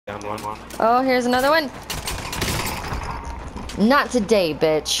Down one. Oh, here's another one. Not today,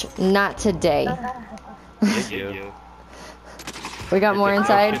 bitch. Not today. Thank you. We got more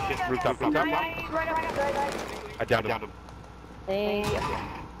inside. Rooftop. I downed him.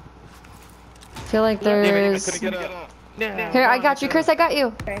 Feel like there's... I couldn't get up. Here, I got you, Chris. I got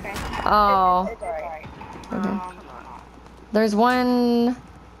you. Oh. Okay. There's one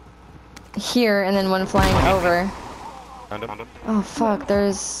here and then one flying over. Found him. Oh, fuck.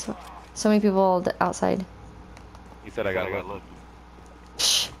 There's so many people outside. He said I gotta look.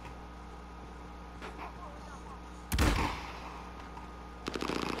 Shh.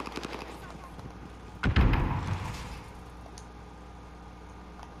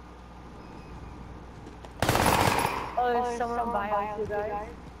 Oh, there's someone on bio too, guys.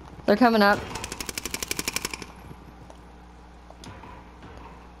 They're coming up.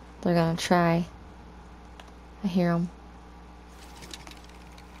 They're gonna try. I hear them.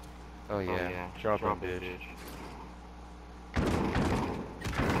 Oh yeah. Drop on bitch.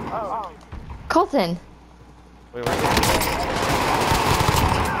 Oh. Colton! Wait. Down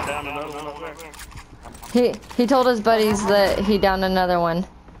another one over there. He told his buddies that he downed another one.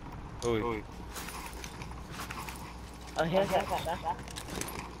 Ooh. Oh, here's that.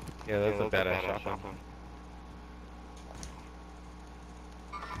 Yeah, that's a badass shotgun.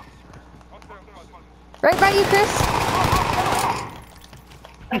 Right by you, Chris!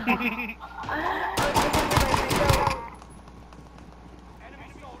 Oh,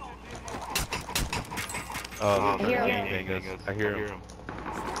 I hear him.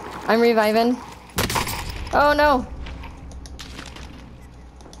 I'm reviving. Oh no!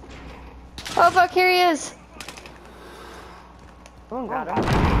 Oh fuck, here he is! Someone got him.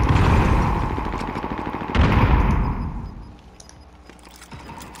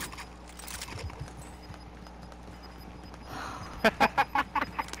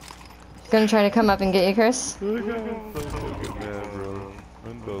 Gonna try to come up and get you, Chris.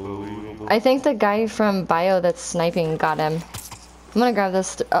 Unbelievable. I think the guy from bio that's sniping got him. I'm gonna grab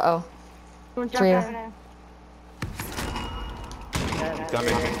this. Uh-oh. Three. He's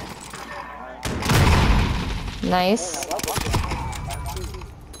coming. Nice.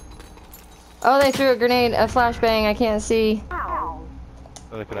 Oh, they threw a grenade, a flashbang. I can't see. Oh,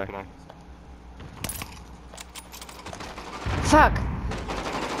 they could Fuck.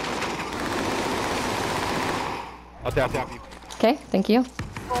 I'll tap you. Okay, thank you.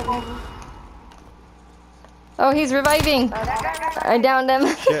 Oh, he's reviving. I downed him.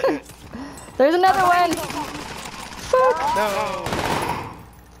 Shit. There's another one. Fuck. No.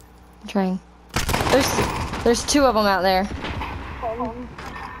 I'm trying. There's two of them out there.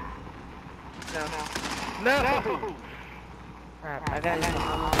 No. Crap, I got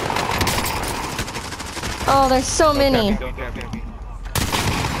Oh, there's so many. Don't tap me.